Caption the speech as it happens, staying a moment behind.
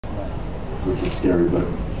which is scary but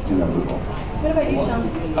inevitable. What about you, Sean?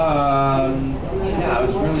 Yeah, I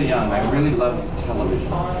was really young. I really loved television.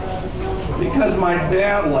 Because my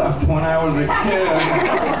dad left when I was a kid.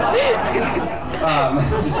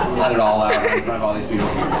 Just let it all out in front of all these people.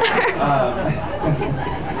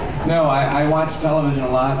 No, I watched television a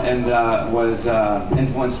lot and was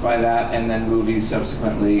influenced by that, and then movies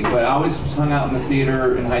subsequently. But I always hung out in the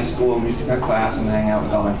theater in high school, and used to cut class and hang out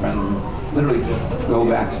with all my friends, and literally just go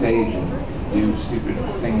backstage and do stupid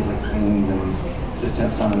things like scenes and just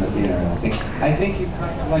have fun in the theater. And I think you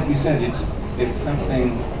kind of, like you said, it's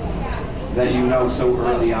something that you know so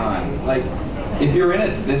early on. Like, if you're in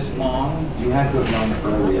it this long, you had to have known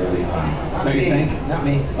early on. Don't you think? Not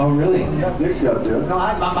me. Oh, really? Dick's got to. No,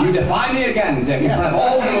 You defy me again, Dick. In front of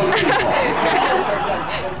all those people.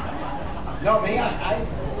 No, me,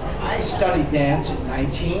 I studied dance at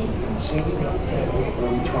 19, and singing in the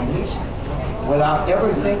early 20s, without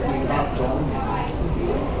ever thinking about going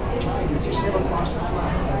to just never crossed my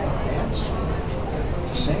mind to dance,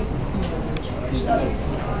 to sing. I studied.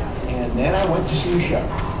 And then I went to see a show.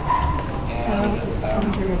 And I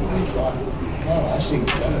thought, oh, I sing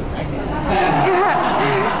better than that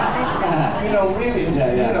guy. You know, really, you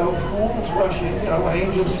know, fools rushing, you know,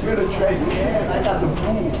 angels spirit of tread, yeah, and I got the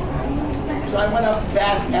fool. So I went up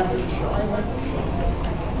back after the show. I went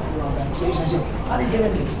backstage and I said, how do you get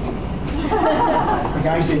in this? The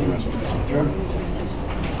guy said, you must be from Germany.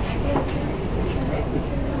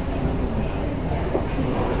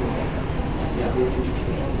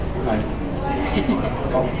 Right.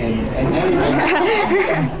 Oh, and anyway,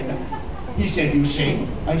 he said, you sing?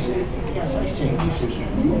 I said, yes, I sing. He says,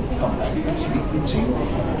 you come back and speak and sing. I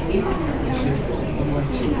said, what do I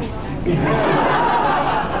teach?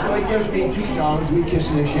 So he gives me 2 songs, We Kiss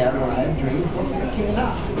in the Shadow, and I have Dream from King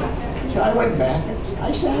Enough. So I went back and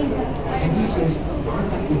I sang. And he says, you're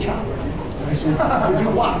like the chopper. And I said, you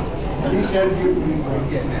do what? And he said, you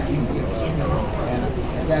get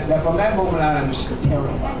and from that moment on, I was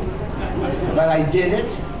terrified. But I did it,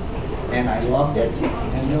 and I loved it,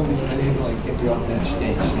 and nobody's been able to get me off that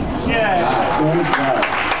stage.